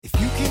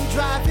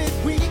drive it,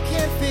 we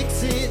can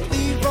fix it.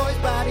 Leroy's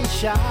Body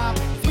Shop.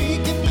 We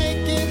can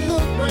make it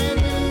look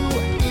brand new.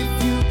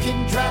 If you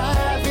can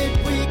drive it,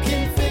 we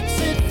can fix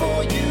it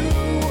for you.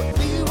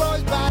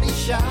 Leroy's Body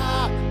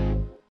Shop.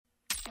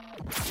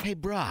 Hey,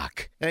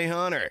 Brock. Hey,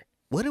 Hunter.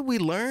 What did we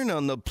learn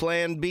on the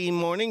Plan B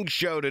morning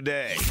show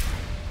today?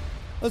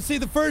 Let's see,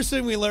 the first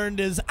thing we learned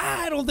is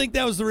I don't think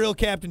that was the real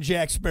Captain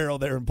Jack Sparrow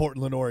there in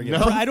Portland, Oregon.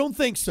 No? I don't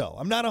think so.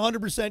 I'm not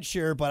 100%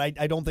 sure, but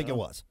I don't think it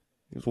was.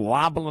 He was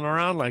wobbling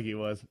around like he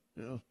was.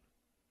 Yeah.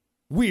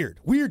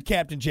 Weird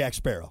Captain Jack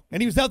Sparrow.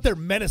 And he was out there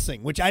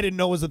menacing, which I didn't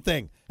know was a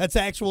thing. That's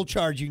the actual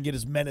charge you can get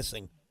is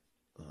menacing.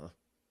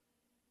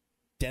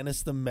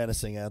 Dennis the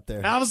Menacing out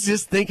there. I was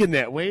just thinking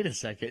that. Wait a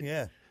second.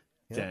 Yeah.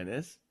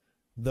 Dennis.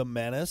 The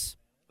Menace.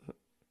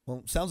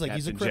 Well, sounds like Captain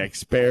he's a criminal. Jack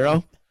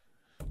Sparrow.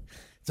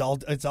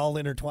 It's all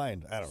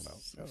intertwined. I don't know.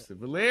 Some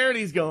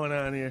similarities going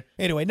on here.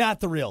 Anyway, not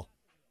the real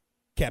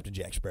Captain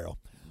Jack Sparrow.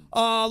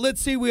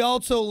 Let's see. We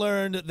also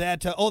learned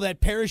that, that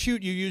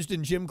parachute you used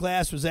in gym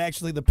class was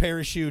actually the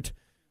parachute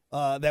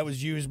that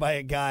was used by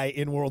a guy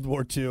in World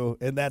War II.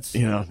 And that's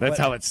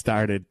how it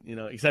started.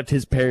 Except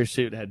his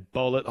parachute had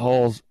bullet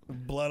holes.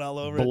 Blood all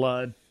over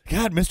it.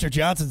 God, Mr.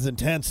 Johnson's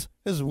intense.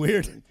 This is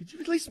weird. Could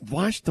you at least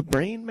wash the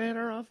brain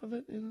matter off of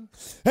it?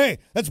 Hey,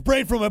 that's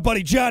brain from my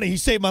buddy Johnny. He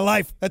saved my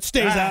life. That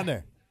stays on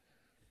there.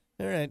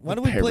 All right. Why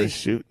don't we play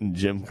parachute in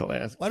gym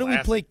class? Why don't we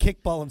play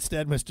kickball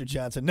instead, Mr.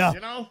 Johnson?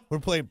 No, we're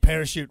playing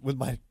parachute with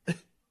my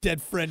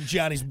dead friend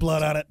Johnny's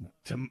blood on it.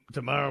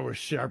 Tomorrow we're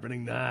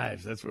sharpening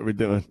knives. That's what we're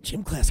doing.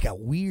 Gym class got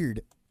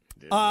weird.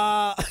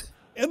 And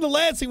the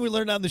last thing we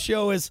learned on the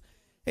show is,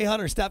 hey,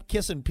 Hunter, stop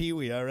kissing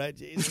PeeWee, all right?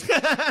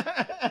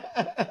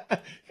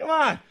 Come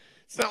on.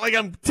 It's not like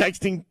I'm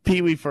texting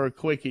PeeWee for a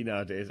quickie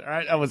nowadays, all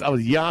right? I was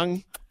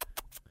young.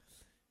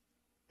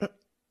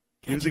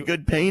 He was a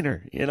good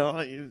painter,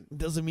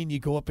 Doesn't mean you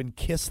go up and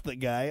kiss the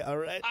guy, all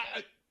right?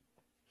 I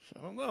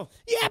don't know.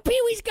 Yeah,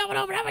 Pee-wee's coming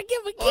over. I'm going to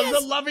give him a kiss. I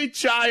was a loving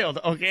child,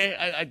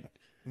 okay?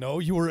 No,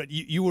 you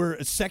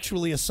were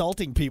sexually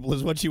assaulting people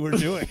is what you were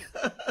doing.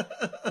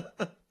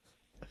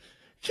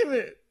 Come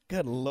here.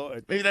 Good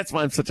Lord. Maybe that's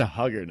why I'm such a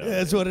hugger now. Yeah,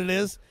 that's what it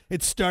is.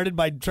 It started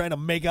by trying to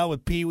make out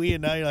with Pee-wee,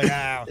 and now you're like,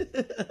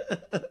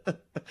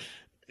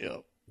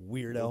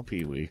 Weirdo.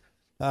 Pee-wee.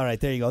 All right,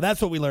 there you go. That's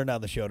what we learned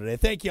on the show today.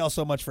 Thank you all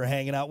so much for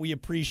hanging out. We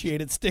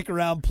appreciate it. Stick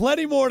around.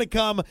 Plenty more to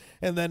come.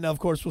 And then, of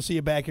course, we'll see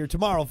you back here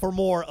tomorrow for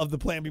more of the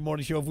Plan B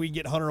Morning Show if we can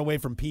get Hunter away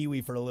from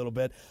Pee-wee for a little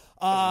bit.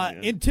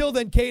 Until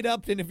then, Kate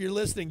Upton, if you're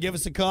listening, give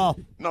us a call.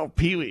 No,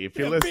 Pee-wee, if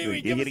you're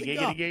listening.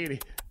 Pee-wee,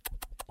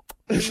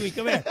 Pee-wee,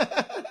 come here.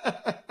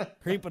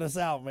 Creeping us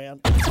out,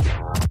 man.